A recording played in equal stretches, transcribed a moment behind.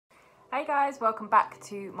Hey guys, welcome back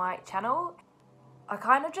to my channel. I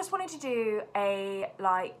kind of just wanted to do a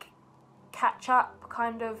catch up,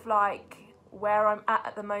 kind of like where I'm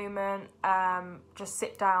at the moment, just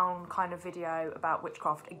sit down kind of video about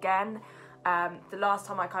witchcraft again. The last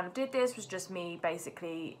time I kind of did this was just me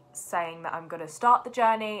basically saying that I'm going to start the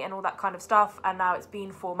journey and all that kind of stuff, and now it's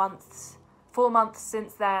been 4 months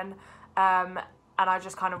since then. And I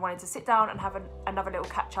just kind of wanted to sit down and have another little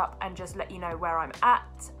catch up and just let you know where I'm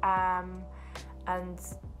at. And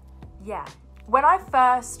yeah, when I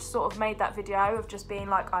first sort of made that video of just being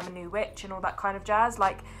like, I'm a new witch and all that kind of jazz,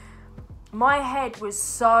 like my head was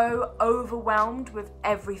so overwhelmed with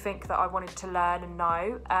everything that I wanted to learn and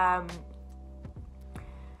know.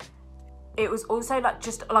 It was also like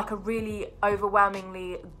just like a really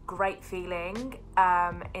overwhelmingly great feeling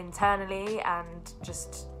internally and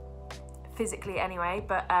just physically anyway,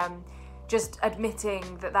 but just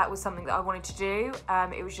admitting that that was something that I wanted to do,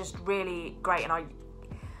 it was just really great. And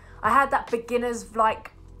I had that beginner's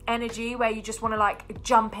like energy where you just want to like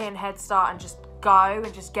jump in, head start, and just go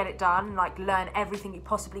and just get it done, like learn everything you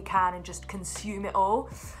possibly can and just consume it all.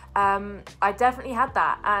 I definitely had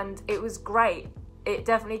that and it was great. It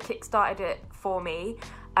definitely kick-started it for me,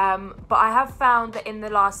 but I have found that in the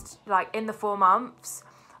last, like in the 4 months,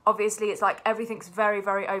 obviously it's like everything's very,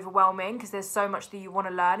 very overwhelming because there's so much that you want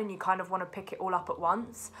to learn and you kind of want to pick it all up at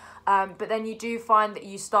once. But then you do find that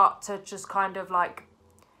you start to just kind of like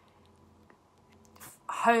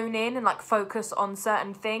hone in and like focus on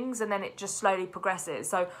certain things, and then it just slowly progresses.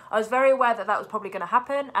 So I was very aware that that was probably going to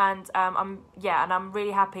happen, and I'm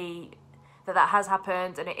really happy that that has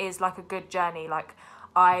happened, and it is like a good journey. Like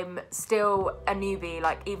I'm still a newbie,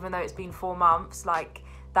 like even though it's been 4 months, like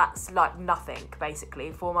that's like nothing basically.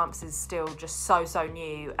 4 months is still just so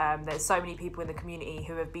new. There's so many people in the community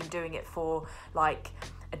who have been doing it for like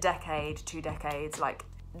a decade, 2 decades, like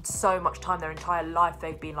so much time, their entire life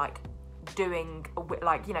they've been like doing,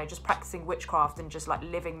 like, you know, just practicing witchcraft and just like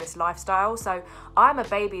living this lifestyle. So I'm a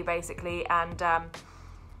baby basically, and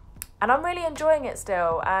I'm really enjoying it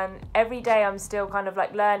still, and every day I'm still kind of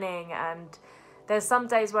like learning, and there's some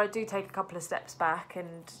days where I do take a couple of steps back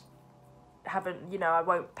and haven't, you know, I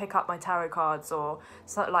won't pick up my tarot cards, or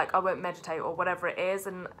so, like I won't meditate or whatever it is,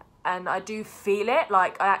 and I do feel it,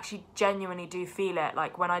 like I actually genuinely do feel it.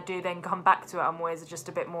 Like when I do then come back to it, I'm always just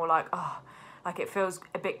a bit more like, oh, like it feels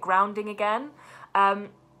a bit grounding again.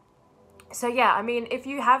 So yeah, I mean, if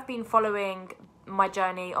you have been following my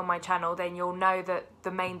journey on my channel, then you'll know that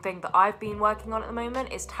the main thing that I've been working on at the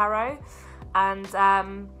moment is tarot, and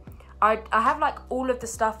I have like all of the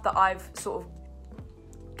stuff that I've sort of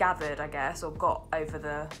gathered, I guess, or got over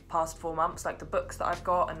the past 4 months, like the books that I've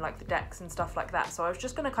got and like the decks and stuff like that. So I was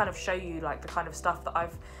just going to kind of show you like the kind of stuff that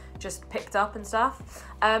I've just picked up and stuff.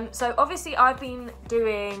 So obviously I've been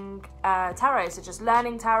doing tarot, so just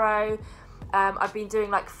learning tarot. I've been doing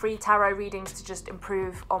like free tarot readings to just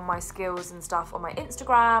improve on my skills and stuff on my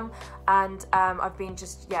Instagram, and I've been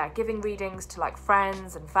just, yeah, giving readings to like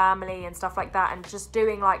friends and family and stuff like that, and just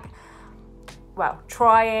doing like, well,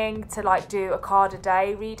 trying to like do a card a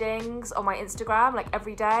day readings on my Instagram, like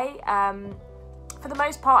every day. For the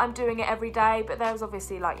most part I'm doing it every day, but there's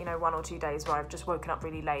obviously like, you know, 1 or 2 days where I've just woken up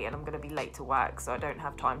really late and I'm going to be late to work, so I don't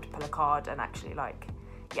have time to pull a card and actually like,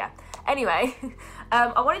 yeah. Anyway,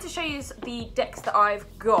 I wanted to show you the decks that I've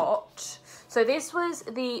got. So this was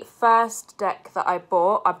the first deck that I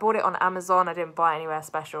bought. I bought it on Amazon, I didn't buy it anywhere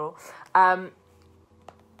special.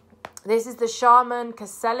 This is the Shaman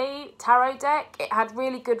Caselli tarot deck. It had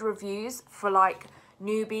really good reviews for like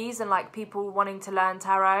newbies and like people wanting to learn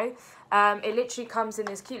tarot. It literally comes in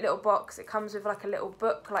this cute little box. It comes with like a little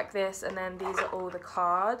book like this, and then these are all the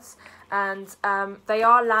cards, and they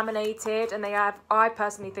are laminated, and they have, I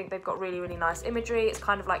personally think they've got really nice imagery. It's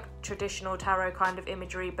kind of like traditional tarot kind of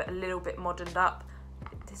imagery, but a little bit moderned up.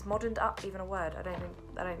 Is moderned up even a word? I don't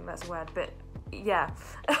think that's a word, but yeah.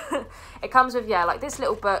 It comes with, yeah, like this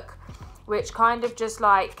little book, which kind of just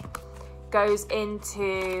like goes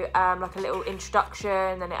into like a little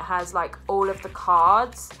introduction, and it has like all of the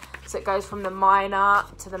cards. So it goes from the minor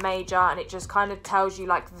to the major, and it just kind of tells you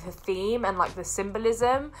like the theme and like the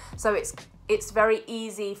symbolism. So it's very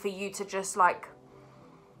easy for you to just like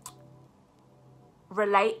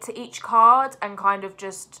relate to each card and kind of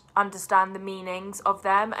just understand the meanings of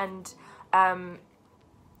them, and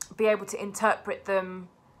be able to interpret them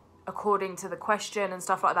according to the question and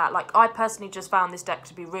stuff like that. Like I personally just found this deck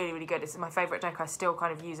to be really good. This is my favorite deck. I still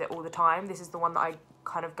kind of use it all the time. This is the one that I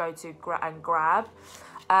kind of go to and grab.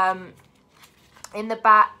 In the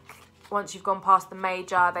back, once you've gone past the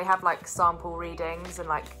major, they have like sample readings and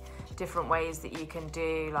like different ways that you can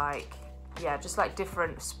do like yeah, just like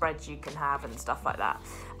different spreads you can have and stuff like that.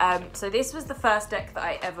 So this was the first deck that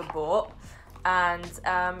I ever bought, and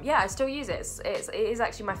yeah, I still use it. It is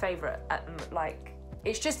actually my favourite. Like,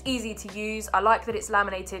 it's just easy to use. I like that it's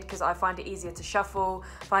laminated because I find it easier to shuffle,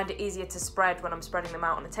 find it easier to spread when I'm spreading them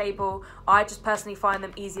out on the table. I just personally find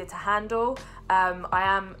them easier to handle.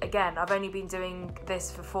 I've only been doing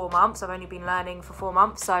this for 4 months. I've only been learning for 4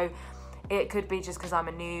 months, so it could be just because I'm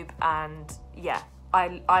a noob. And yeah,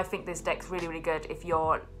 I think this deck's really, really good. If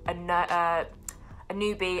you're a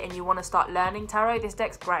newbie and you want to start learning tarot, this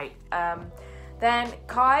deck's great. Then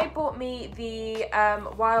Kai bought me the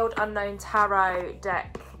Wild Unknown Tarot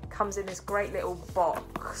deck. Comes in this great little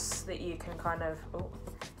box that you can kind of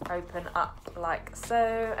open up like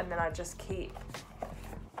so, and then I just keep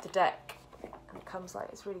the deck, and it comes like,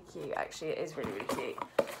 it's really cute. Actually, it is really, really cute.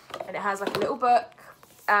 And it has like a little book,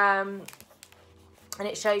 and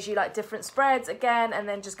it shows you like different spreads again, and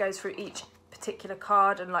then just goes through each particular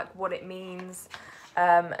card and like what it means,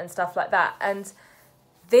 and stuff like that. And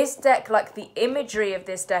this deck, like the imagery of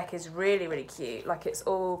this deck is really, really cute. Like, it's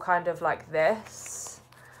all kind of like this.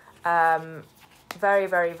 Very,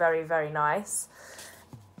 very, very, very nice.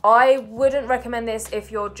 I wouldn't recommend this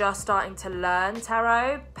if you're just starting to learn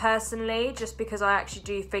tarot, personally, just because I actually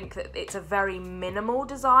do think that it's a very minimal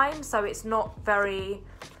design. So it's not very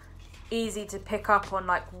easy to pick up on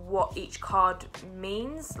like what each card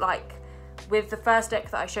means. Like, with the first deck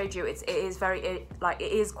that I showed you, it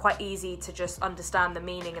is quite easy to just understand the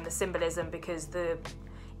meaning and the symbolism, because the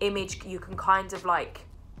image, you can kind of like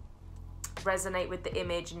resonate with the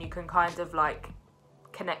image, and you can kind of like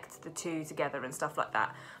connect the two together and stuff like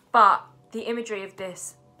that. But the imagery of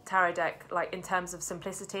this tarot deck, like in terms of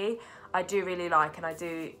simplicity, I do really like, and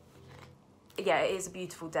yeah, it is a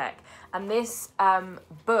beautiful deck. And this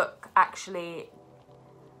book actually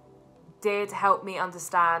did help me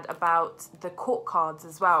understand about the court cards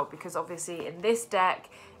as well, because obviously in this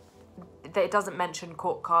deck it doesn't mention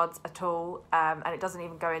court cards at all, and it doesn't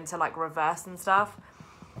even go into like reverse and stuff.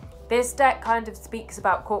 This deck kind of speaks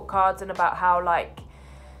about court cards and about how like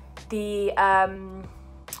the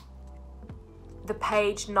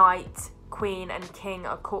page, knight, queen and king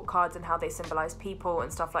are court cards, and how they symbolize people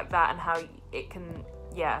and stuff like that, and how it can,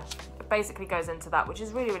 yeah, it basically goes into that, which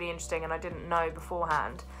is really, really interesting, and I didn't know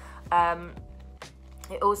beforehand.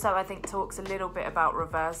 It also, I think, talks a little bit about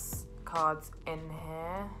reverse cards in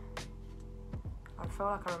here. I feel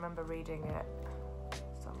like I remember reading it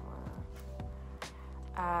somewhere.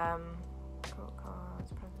 Court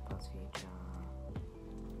cards, present, past, future.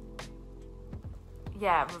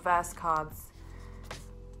 Yeah, reverse cards.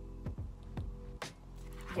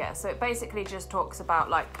 Yeah, so it basically just talks about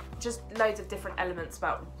like just loads of different elements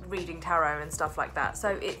about reading tarot and stuff like that. So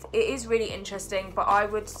it is really interesting, but I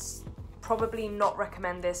would probably not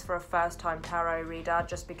recommend this for a first-time tarot reader,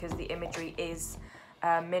 just because the imagery is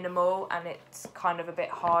minimal, and it's kind of a bit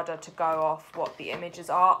harder to go off what the images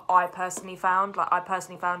are. I personally found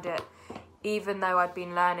it, even though I'd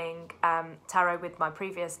been learning tarot with my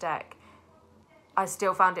previous deck, I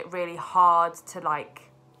still found it really hard to like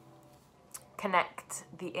connect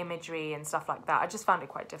the imagery and stuff like that. I just found it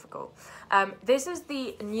quite difficult. This is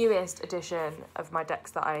the newest edition of my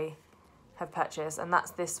decks that I have purchased, and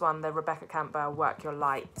that's this one, the Rebecca Campbell Work Your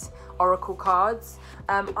Light Oracle cards.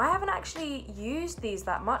 I haven't actually used these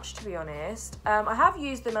that much, to be honest. I have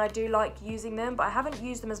used them and I do like using them, but I haven't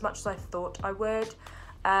used them as much as I thought I would.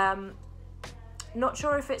 Not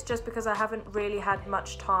sure if it's just because I haven't really had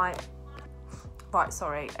much time. Right,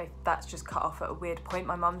 sorry, that's just cut off at a weird point.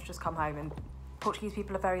 My mum's just come home, and Portuguese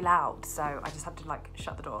people are very loud, so I just had to like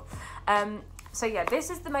shut the door. So yeah, this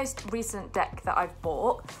is the most recent deck that I've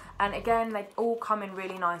bought, and again, they all come in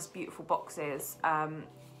really nice, beautiful boxes,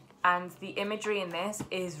 and the imagery in this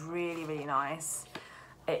is really, really nice.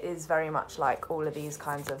 It is very much like all of these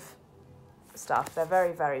kinds of stuff. They're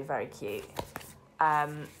very, very, very cute,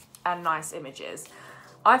 and nice images.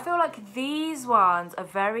 I feel like these ones are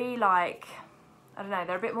very like, I don't know,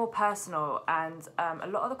 they're a bit more personal, and a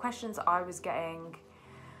lot of the questions I was getting,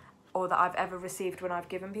 or that I've ever received when I've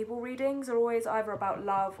given people readings, are always either about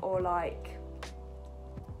love or like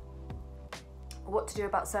what to do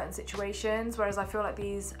about certain situations, whereas I feel like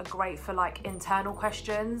these are great for like internal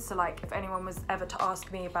questions. So like if anyone was ever to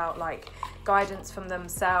ask me about like guidance from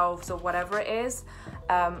themselves or whatever it is,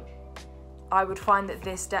 I would find that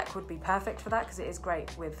this deck would be perfect for that, because it is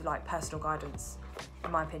great with like personal guidance,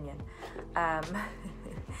 in my opinion.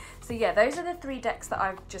 So yeah, those are the 3 decks that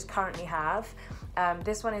I just currently have.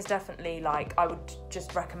 This one is definitely like, I would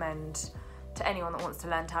just recommend to anyone that wants to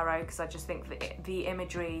learn tarot, because I just think that the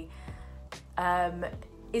imagery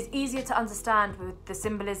is easier to understand with the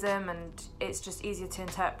symbolism, and it's just easier to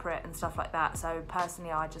interpret and stuff like that. So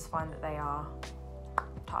personally, I just find that they are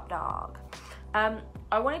top dog.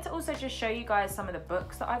 I wanted to also just show you guys some of the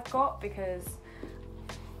books that I've got, because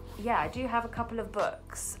yeah, I do have a couple of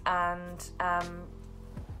books, and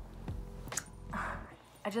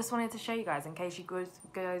I just wanted to show you guys in case you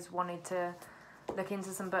guys wanted to look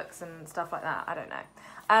into some books and stuff like that. I don't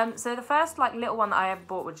know. So the first like little one that I ever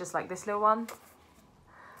bought was just like this little one,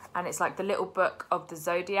 and it's like the little book of the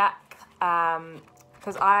zodiac,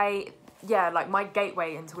 because like my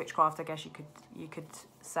gateway into witchcraft, I guess you could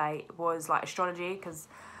say, was like astrology, because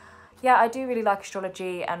yeah, I do really like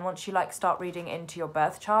astrology, and once you like start reading into your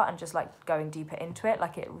birth chart and just like going deeper into it,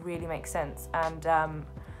 like it really makes sense. And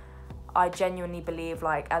I genuinely believe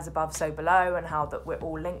like as above so below, and how that we're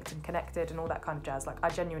all linked and connected and all that kind of jazz. Like I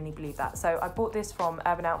genuinely believe that. So I bought this from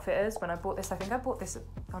Urban Outfitters. When I bought this, I think I bought this,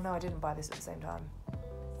 oh no, I didn't buy this at the same time.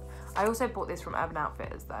 I also bought this from Urban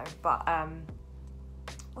Outfitters though, but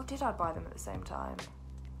or did I buy them at the same time?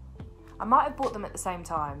 I might have bought them at the same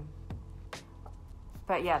time.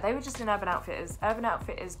 But yeah, they were just in Urban Outfitters. Urban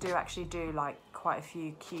Outfitters do actually do like quite a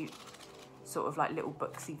few cute sort of like little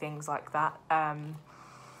booksy things like that.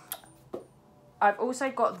 I've also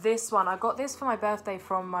got this one. I got this for my birthday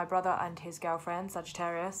from my brother and his girlfriend,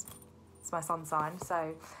 Sagittarius. It's my sun sign.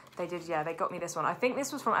 So they did, yeah, they got me this one. I think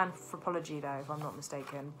this was from Anthropology though, if I'm not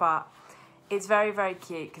mistaken. But it's very, very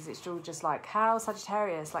cute, because it's all just like how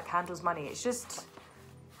Sagittarius like handles money. It's just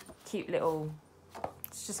cute little,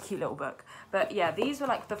 it's just a cute little book. But yeah, these were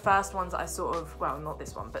like the first ones that I sort of, well, not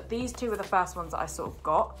this one, but these two were the first ones that I sort of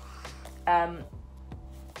got.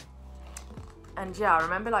 And yeah, I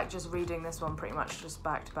remember like just reading this one pretty much just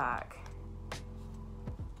back to back.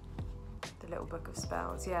 The Little Book of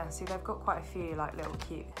Spells. Yeah, see, they've got quite a few like little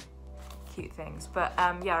cute things. But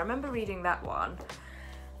yeah, I remember reading that one.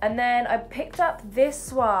 And then I picked up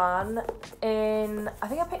this one I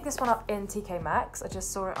think I picked this one up in TK Maxx. I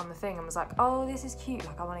just saw it on the thing and was like, oh, this is cute.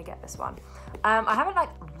 Like, I want to get this one. I haven't like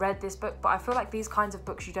read this book, but I feel like these kinds of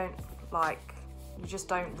books you just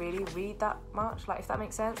don't really read that much, like, if that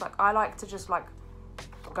makes sense. Like, I like to just like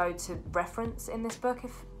go to reference in this book,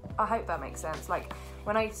 I hope that makes sense. Like,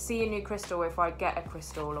 when I see a new crystal, if I get a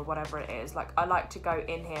crystal or whatever it is, like, I like to go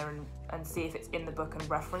in here and see if it's in the book and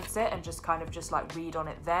reference it, and just kind of just like read on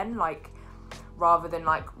it then, like, rather than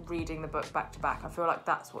like reading the book back to back. I feel like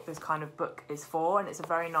that's what this kind of book is for, and it's a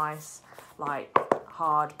very nice like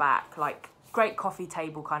hardback, like great coffee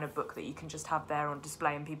table kind of book that you can just have there on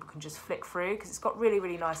display and people can just flick through, because it's got really,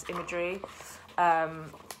 really nice imagery,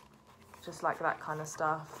 just like that kind of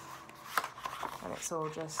stuff. And it's all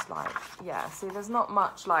just like, yeah, see, there's not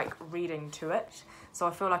much like reading to it, so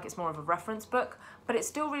I feel like it's more of a reference book, but it's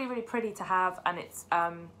still really, really pretty to have. And it's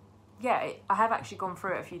yeah, I have actually gone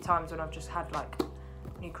through it a few times when I've just had like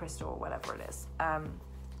new crystal or whatever it is,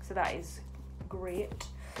 so that is great.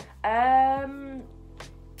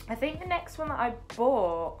 I think the next one that I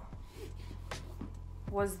bought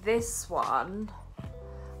was this one,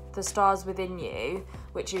 The Stars Within You,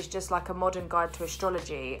 which is just like a modern guide to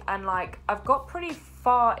astrology. And like, I've got pretty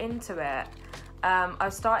far into it.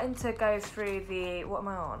 I'm starting to go through what am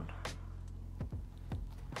I on?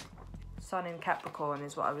 Sun in Capricorn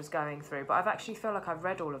is what I was going through, but I've actually feel like I've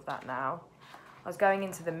read all of that now. I was going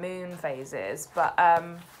into the moon phases, but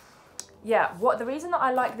yeah, the reason that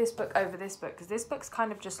I like this book over this book, because this book's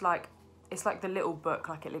kind of just like, it's like the little book,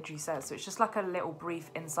 like it literally says, so it's just like a little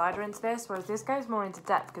brief insider into this, whereas this goes more into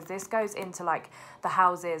depth, because this goes into like the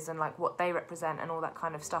houses and like what they represent and all that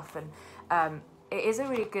kind of stuff. And it is a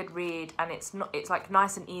really good read, and it's like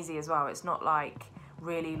nice and easy as well. It's not like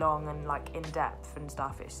really long and like in depth and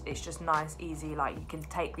stuff. It's just nice, easy, like you can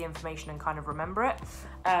take the information and kind of remember it.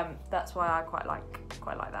 That's why I quite like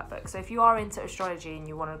that book. So if you are into astrology and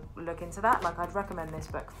you want to look into that, like, I'd recommend this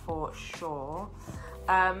book for sure.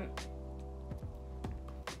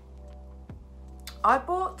 I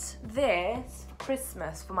bought this for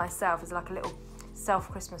Christmas for myself as like a little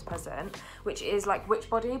self-Christmas present, which is like Witch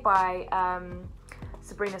Body by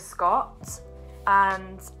Sabrina Scott,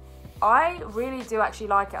 and I really do actually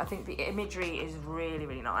like it. I think the imagery is really,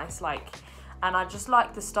 really nice, like, and I just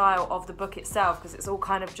like the style of the book itself, because it's all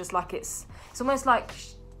kind of just like, it's almost like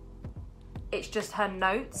it's just her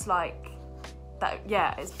notes, like that.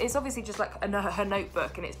 Yeah, it's obviously just like her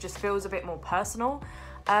notebook, and it just feels a bit more personal.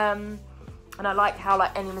 And I like how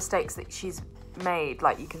like any mistakes that she's made,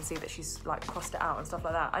 like you can see that she's like crossed it out and stuff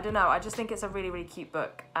like that. I don't know, I just think it's a really, really cute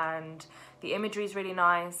book, and the imagery is really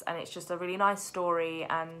nice, and it's just a really nice story,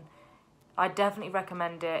 and I definitely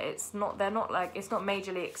recommend it. It's not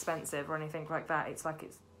majorly expensive or anything like that. It's like,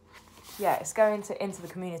 it's yeah, it's going into the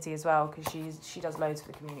community as well, because she does loads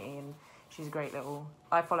for the community, and she's a great little...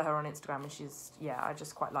 I follow her on Instagram, and she's, yeah, I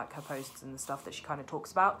just quite like her posts and the stuff that she kind of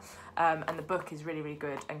talks about. And the book is really, really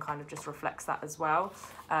good and kind of just reflects that as well.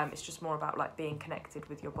 It's just more about like being connected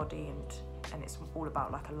with your body, and it's all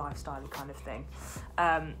about like a lifestyle kind of thing,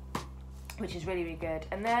 which is really, really good.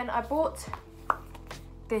 And then I bought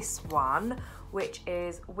this one, which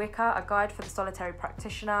is Wicca, A Guide for the Solitary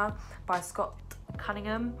Practitioner by Scott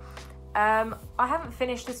Cunningham. I haven't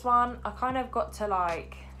finished this one. I kind of got to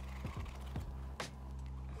like...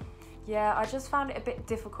 Yeah, I just found it a bit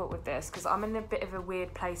difficult with this, because I'm in a bit of a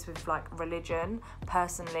weird place with like religion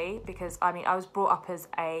personally, because I mean I was brought up as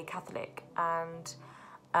a Catholic, and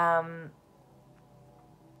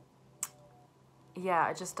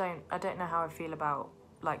yeah, I don't know how I feel about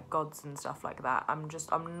like gods and stuff like that. I'm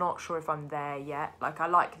not sure if I'm there yet. Like, I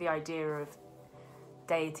like the idea of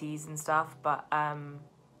deities and stuff, but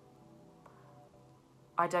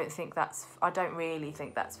I don't really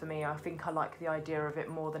think that's for me. I think I like the idea of it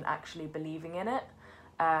more than actually believing in it.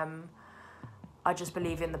 I just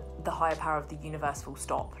believe in the higher power of the universe, full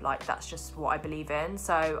stop. Like, that's just what I believe in.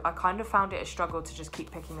 So I kind of found it a struggle to just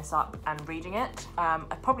keep picking this up and reading it. I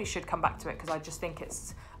probably should come back to it, because I just think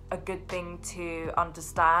it's a good thing to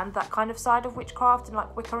understand that kind of side of witchcraft and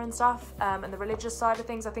like Wicca and stuff, and the religious side of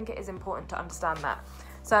things. I think it is important to understand that.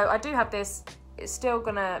 So I do have this. It's still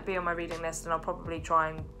gonna be on my reading list, and I'll probably try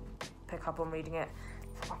and pick up on reading it.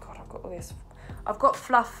 Oh my god, I've got all this. I've got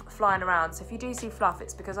fluff flying around, so if you do see fluff,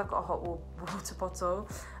 it's because I've got a hot water bottle,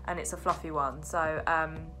 and it's a fluffy one. So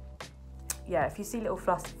yeah, if you see little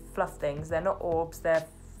fluff things, they're not orbs, they're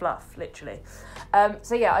fluff, literally.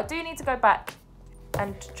 So yeah, I do need to go back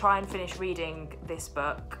and try and finish reading this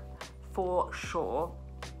book for sure.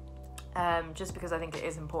 Just because I think it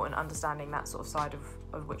is important understanding that sort of side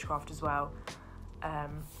of witchcraft as well.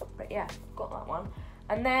 But yeah, got that one.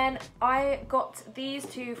 And then I got these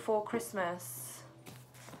two for Christmas.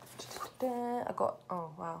 I got,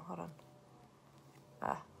 oh wow, hold on.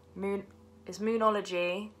 It's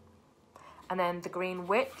Moonology, and then The Green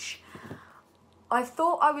Witch. I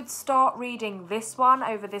thought I would start reading this one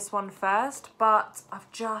over this one first, but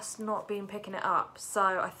I've just not been picking it up. So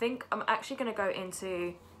I think I'm actually going to go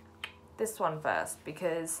into this one first,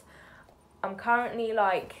 because I'm currently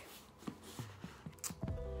like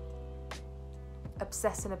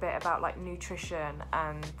obsessing a bit about like nutrition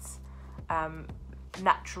and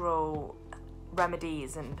natural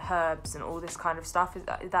remedies and herbs and all this kind of stuff.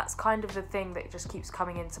 That's kind of the thing that just keeps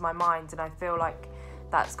coming into my mind, and I feel like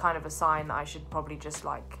that's kind of a sign that I should probably just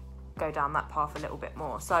like go down that path a little bit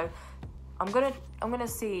more. So I'm gonna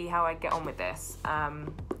see how I get on with this,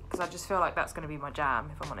 because I just feel like that's gonna be my jam,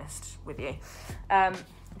 if I'm honest with you.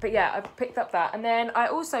 But yeah, I picked up that, and then I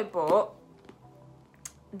also bought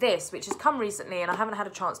this, which has come recently, and I haven't had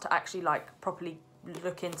a chance to actually like properly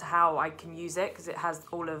look into how I can use it, because it has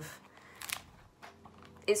all of...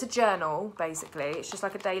 It's a journal, basically. It's just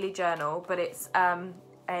like a daily journal, but it's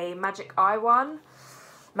a Magic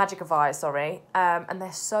of Eye, sorry. And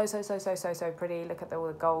they're so pretty. Look at all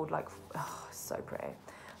the gold, like, oh, so pretty.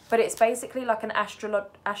 But it's basically like an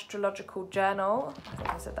astrological journal. I think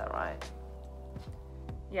I said that right.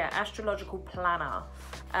 Yeah, astrological planner.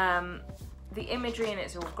 The imagery in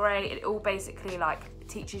it's all great. It all basically like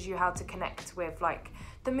teaches you how to connect with like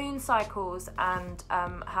the moon cycles, and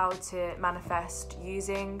how to manifest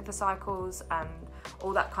using the cycles and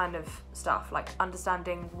all that kind of stuff, like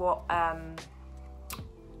understanding what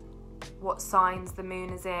signs the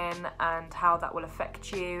moon is in and how that will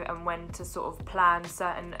affect you, and when to sort of plan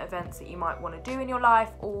certain events that you might want to do in your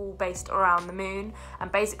life, all based around the moon,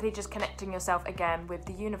 and basically just connecting yourself again with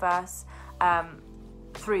the universe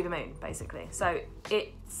through the moon, basically. So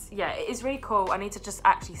it is really cool. I need to just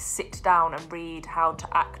actually sit down and read how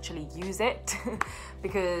to actually use it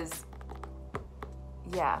because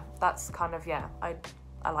yeah, that's kind of, yeah,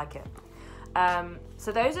 I like it.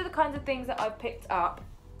 So those are the kinds of things that I've picked up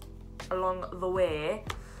along the way.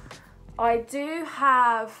 I do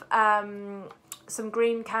have some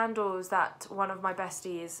green candles that one of my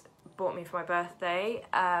besties bought me for my birthday,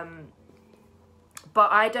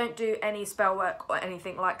 but I don't do any spell work or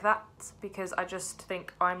anything like that because I just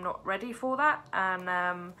think I'm not ready for that, and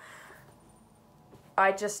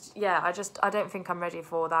I don't think I'm ready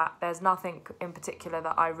for that. There's nothing in particular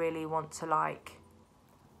that I really want to like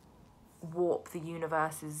warp the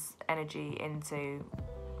universe's energy into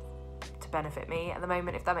to benefit me at the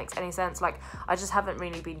moment, if that makes any sense. Like, I just haven't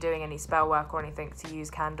really been doing any spell work or anything to use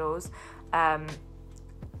candles.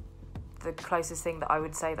 The closest thing that I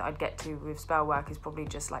would say that I'd get to with spell work is probably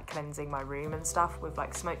just like cleansing my room and stuff, with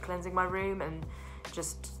like smoke cleansing my room and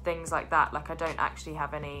just things like that. Like I don't actually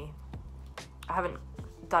have any, I haven't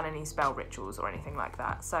done any spell rituals or anything like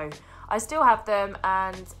that. So I still have them,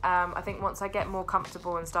 and I think once I get more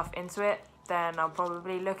comfortable and stuff into it, then I'll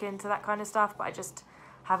probably look into that kind of stuff. But I just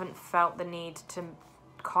haven't felt the need to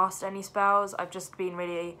cast any spells. I've just been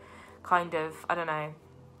really kind of, I don't know,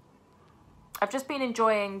 I've just been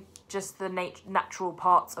enjoying just the natural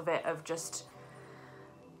parts of it, of just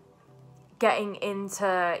getting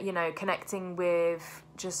into, you know, connecting with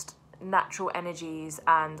just natural energies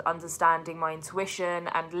and understanding my intuition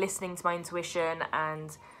and listening to my intuition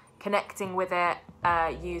and connecting with it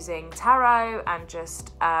using tarot, and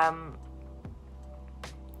just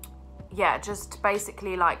yeah, just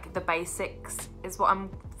basically like the basics is what I'm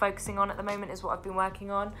focusing on at the moment, is what I've been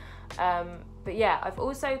working on. But yeah, I've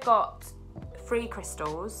also got 3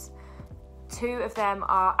 crystals. 2 of them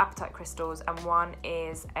are apatite crystals and 1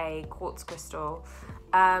 is a quartz crystal.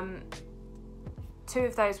 2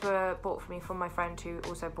 of those were bought for me from my friend who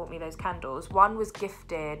also bought me those candles. 1 was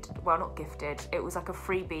gifted, well, not gifted, it was like a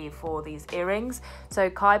freebie for these earrings. So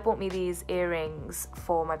Kai bought me these earrings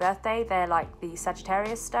for my birthday. They're like the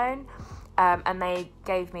Sagittarius stone, and they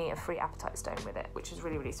gave me a free apatite stone with it, which is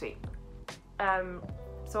really, really sweet.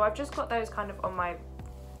 So I've just got those kind of on my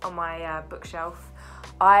bookshelf.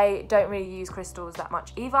 I don't really use crystals that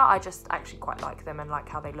much either. I just actually quite like them and like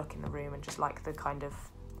how they look in the room, and just like the kind of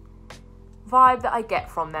vibe that I get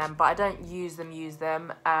from them, but I don't use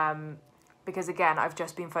them because again, I've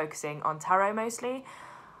just been focusing on tarot mostly.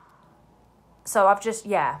 So I've just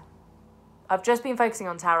been focusing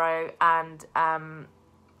on tarot, and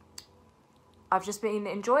I've just been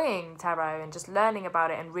enjoying tarot and just learning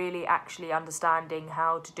about it and really actually understanding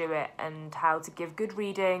how to do it and how to give good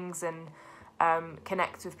readings and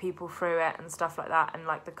connect with people through it and stuff like that, and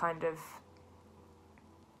like the kind of,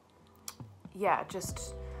 yeah,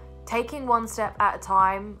 just taking one step at a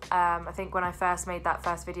time. I think when I first made that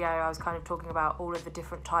first video, I was kind of talking about all of the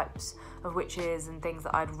different types of witches and things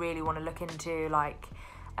that I'd really want to look into, like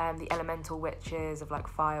the elemental witches, of like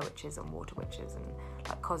fire witches and water witches, and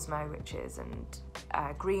like cosmo witches and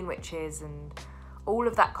green witches and all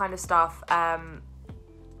of that kind of stuff.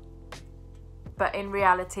 But in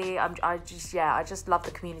reality, I just love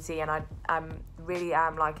the community, and I really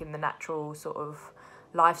am liking the natural sort of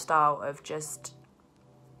lifestyle of just,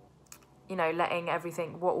 you know, letting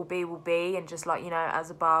everything, what will be, and just like, you know, as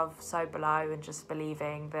above, so below, and just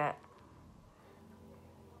believing that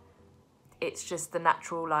it's just the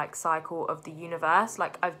natural like cycle of the universe.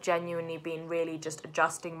 Like I've genuinely been really just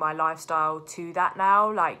adjusting my lifestyle to that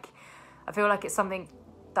now. Like I feel like it's something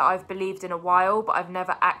that I've believed in a while, but I've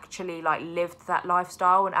never actually like lived that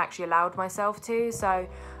lifestyle and actually allowed myself to. So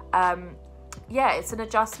yeah, it's an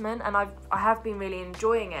adjustment, and I have been really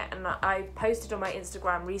enjoying it. And I posted on my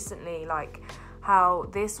Instagram recently like how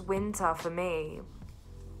this winter for me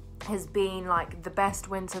has been like the best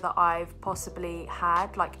winter that I've possibly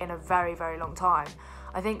had, like in a very, very long time.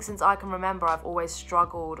 I think since I can remember, I've always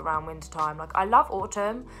struggled around winter time. Like I love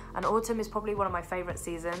autumn, and autumn is probably one of my favorite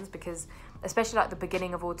seasons, because especially like the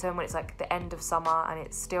beginning of autumn, when it's like the end of summer and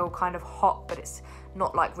it's still kind of hot, but it's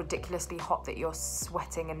not like ridiculously hot that you're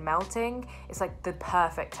sweating and melting. It's like the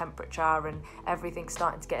perfect temperature, and everything's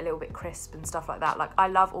starting to get a little bit crisp and stuff like that. Like I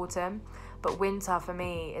love autumn, but winter for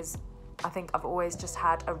me is, I think I've always just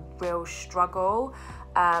had a real struggle.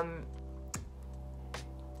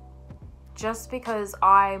 Just because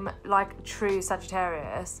I'm like a true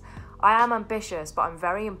Sagittarius, I am ambitious, but I'm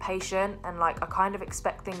very impatient, and like I kind of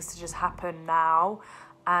expect things to just happen now.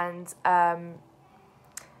 And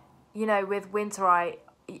you know, with winter,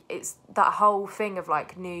 it's that whole thing of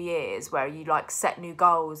like New Year's where you like set new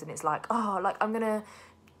goals, and it's like, oh, like I'm gonna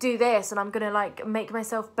do this and I'm gonna like make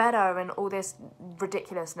myself better, and all this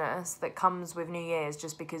ridiculousness that comes with New Year's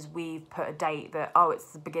just because we've put a date that, oh,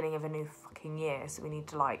 it's the beginning of a new fucking year, so we need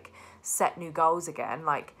to like set new goals again.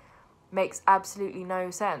 Like makes absolutely no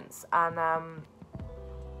sense. And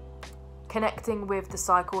connecting with the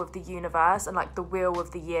cycle of the universe and like the wheel of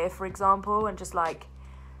the year, for example, and just like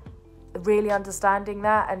really understanding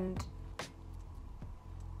that, and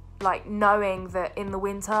like knowing that in the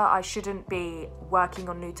winter I shouldn't be working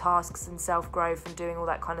on new tasks and self-growth and doing all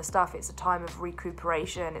that kind of stuff. It's a time of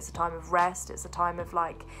recuperation, it's a time of rest, it's a time of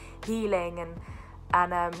like healing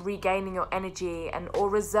and regaining your energy, and or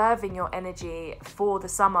reserving your energy for the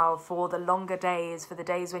summer, for the longer days, for the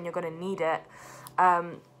days when you're going to need it.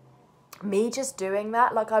 Me just doing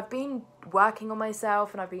that, like I've been working on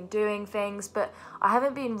myself and I've been doing things, but I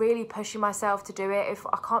haven't been really pushing myself to do it. If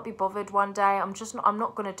I can't be bothered one day, I'm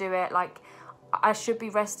not going to do it. Like I should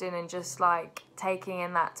be resting and just like taking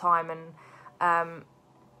in that time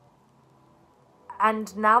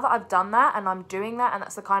And now that I've done that and I'm doing that, and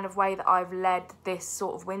that's the kind of way that I've led this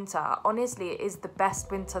sort of winter, honestly, it is the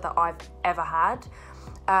best winter that I've ever had.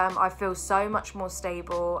 I feel so much more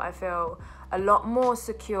stable. I feel a lot more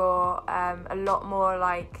secure, a lot more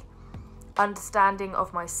like understanding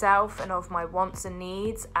of myself and of my wants and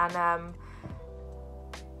needs. And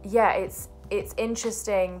yeah, it's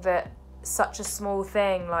interesting that such a small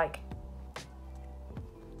thing, like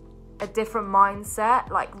a different mindset,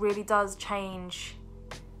 like really does change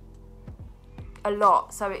a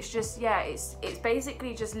lot. So it's just, yeah, it's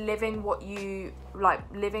basically just living what you like,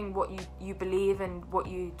 living what you believe and what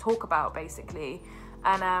you talk about, basically.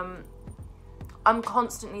 And I'm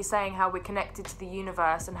constantly saying how we're connected to the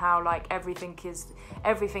universe and how like everything is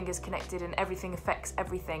connected and everything affects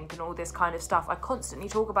everything and all this kind of stuff. I constantly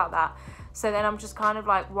talk about that. So then I'm just kind of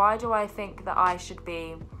like, why do I think that I should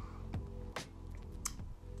be,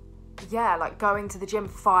 yeah, like going to the gym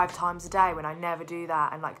 5 times a day when I never do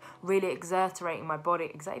that, and like really exerting my body?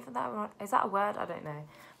 Is that a word? I don't know.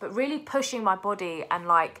 But really pushing my body and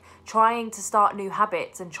like trying to start new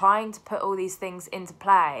habits and trying to put all these things into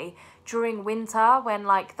play during winter when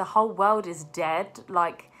like the whole world is dead,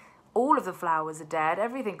 like all of the flowers are dead,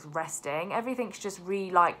 everything's resting, everything's just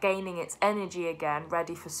like gaining its energy again,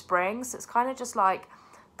 ready for spring. So it's kind of just like,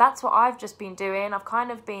 that's what I've just been doing. I've kind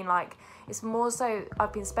of been like, it's more so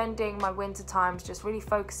I've been spending my winter times just really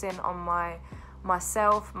focusing on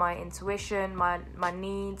myself, my intuition, my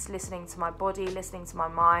needs, listening to my body, listening to my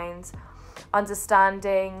mind,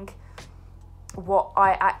 understanding what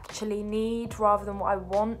I actually need rather than what I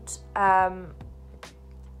want,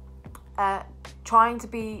 trying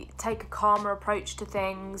to take a calmer approach to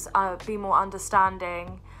things, be more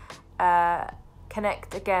understanding,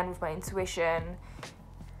 connect again with my intuition,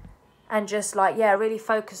 and just like, yeah, really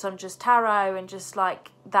focus on just tarot and just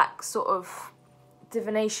like that sort of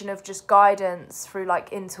divination of just guidance through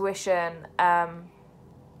like intuition. And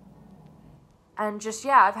just,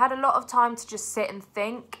 yeah, I've had a lot of time to just sit and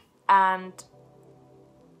think, and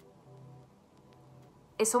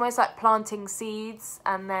it's almost like planting seeds,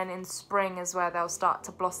 and then in spring is where they'll start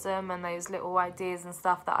to blossom, and those little ideas and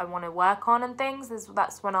stuff that I want to work on and things,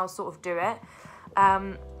 that's when I'll sort of do it.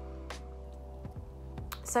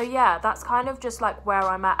 So yeah, that's kind of just like where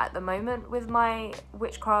I'm at the moment with my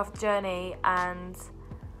witchcraft journey, and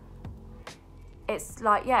it's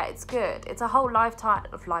like, yeah, it's good. It's a whole lifetime.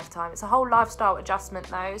 It's a whole lifestyle adjustment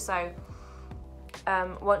though. So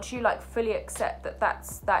once you like fully accept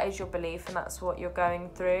that is your belief and that's what you're going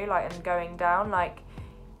through, like, and going down, like,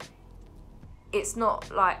 it's not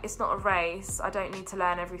a race. I don't need to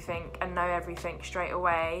learn everything and know everything straight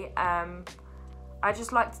away. I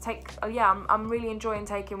just like to take, I'm really enjoying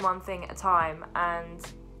taking one thing at a time, and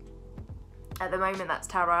at the moment that's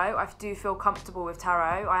tarot. I do feel comfortable with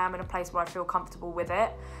tarot. I am in a place where I feel comfortable with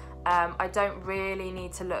it. I don't really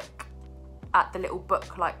need to look at the little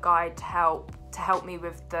book like guide to help me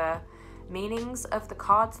with the meanings of the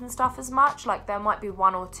cards and stuff as much. Like, there might be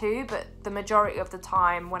one or two, but the majority of the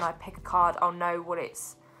time when I pick a card, I'll know what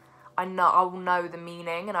it's, I'll know the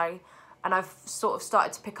meaning, and I've sort of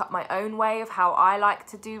started to pick up my own way of how I like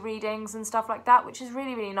to do readings and stuff like that, which is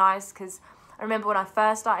really, really nice, because I remember when I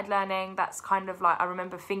first started learning, that's kind of like, I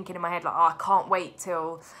remember thinking in my head like, oh, I can't wait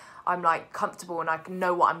till I'm like comfortable and I can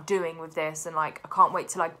know what I'm doing with this, and like I can't wait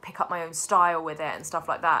to like pick up my own style with it and stuff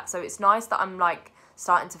like that. So it's nice that I'm like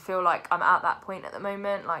starting to feel like I'm at that point at the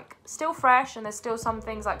moment, like still fresh, and there's still some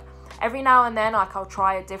things like every now and then like I'll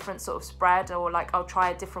try a different sort of spread, or like I'll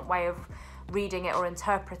try a different way of reading it or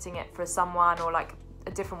interpreting it for someone, or like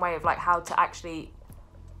a different way of like how to actually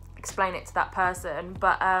explain it to that person.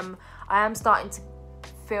 But I am starting to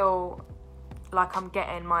feel like I'm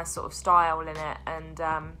getting my sort of style in it, and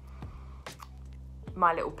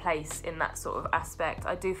my little place in that sort of aspect.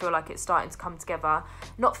 I do feel like it's starting to come together,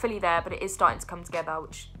 not fully there, but it is starting to come together,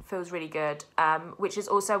 which feels really good, which is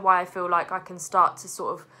also why I feel like I can start to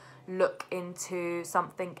sort of look into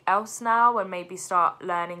something else now and maybe start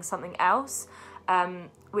learning something else,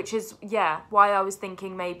 which is, yeah, why I was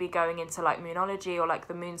thinking maybe going into like moonology or like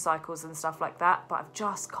the moon cycles and stuff like that, but I've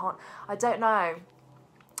just can't, I don't know,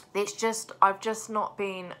 it's just, I've just not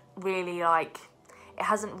been really like, it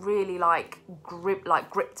hasn't really like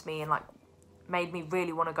gripped me and like made me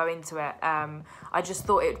really want to go into it. I just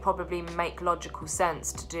thought it would probably make logical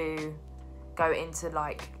sense to go into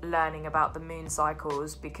like learning about the moon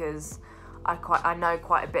cycles, because I know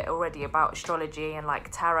quite a bit already about astrology, and like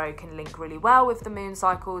tarot can link really well with the moon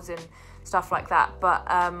cycles and stuff like that. But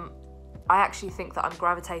I actually think that I'm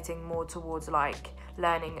gravitating more towards like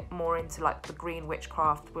learning more into like the green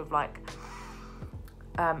witchcraft with like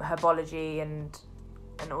herbology and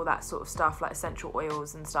and all that sort of stuff, like essential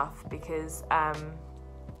oils and stuff, because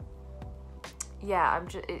yeah,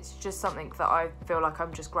 it's just something that I feel like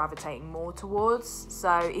I'm just gravitating more towards.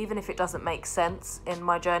 So even if it doesn't make sense in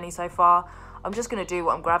my journey so far, I'm just going to do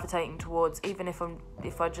what I'm gravitating towards, even if I'm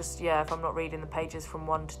not reading the pages from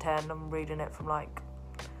 1 to 10, I'm reading it from like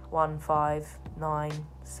 1, 5, 9,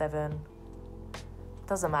 7.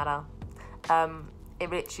 Doesn't matter. It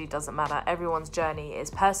literally doesn't matter. Everyone's journey is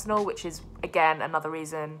personal, which is, again, another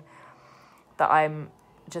reason that I'm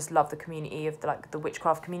just love the community of the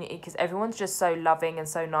witchcraft community, because everyone's just so loving and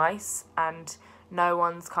so nice, and no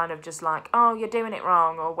one's kind of just like, oh, you're doing it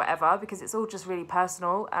wrong or whatever, because it's all just really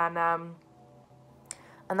personal, and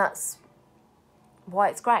that's why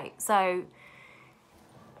it's great. So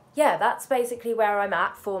yeah, that's basically where I'm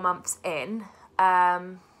at 4 months in.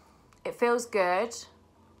 It feels good.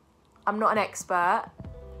 I'm not an expert,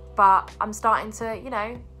 but I'm starting to, you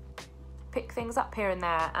know, pick things up here and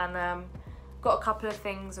there, and got a couple of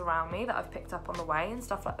things around me that I've picked up on the way and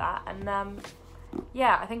stuff like that, and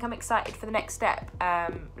yeah, I think I'm excited for the next step,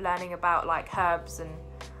 learning about like herbs and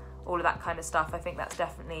all of that kind of stuff. I think that's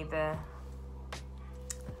definitely the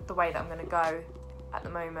way that I'm going to go at the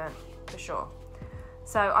moment, for sure.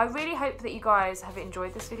 So I really hope that you guys have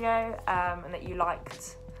enjoyed this video, and that you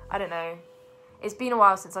liked, I don't know, it's been a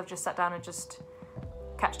while since I've just sat down and just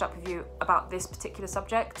catched up with you about this particular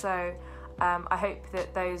subject, so I hope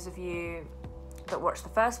that those of you that watched the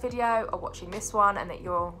first video are watching this one, and that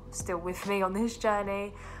you're still with me on this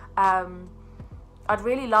journey. I'd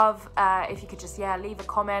really love if you could just leave a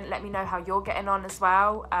comment, let me know how you're getting on as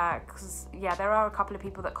well, because there are a couple of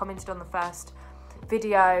people that commented on the first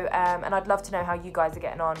video, and I'd love to know how you guys are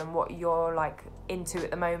getting on and what you're like into at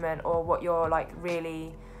the moment, or what you're like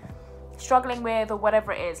really struggling with, or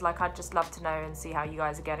whatever it is. Like, I'd just love to know and see how you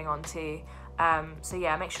guys are getting on too. So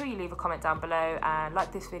yeah, make sure you leave a comment down below and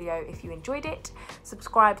like this video if you enjoyed it.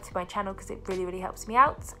 Subscribe to my channel because it really helps me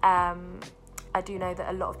out. I do know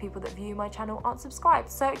that a lot of people that view my channel aren't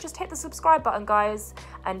subscribed, so just hit the subscribe button, guys,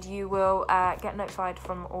 and you will get notified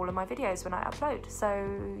from all of my videos when I upload.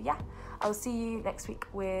 So yeah, I'll see you next week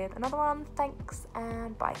with another one. Thanks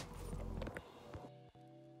and bye.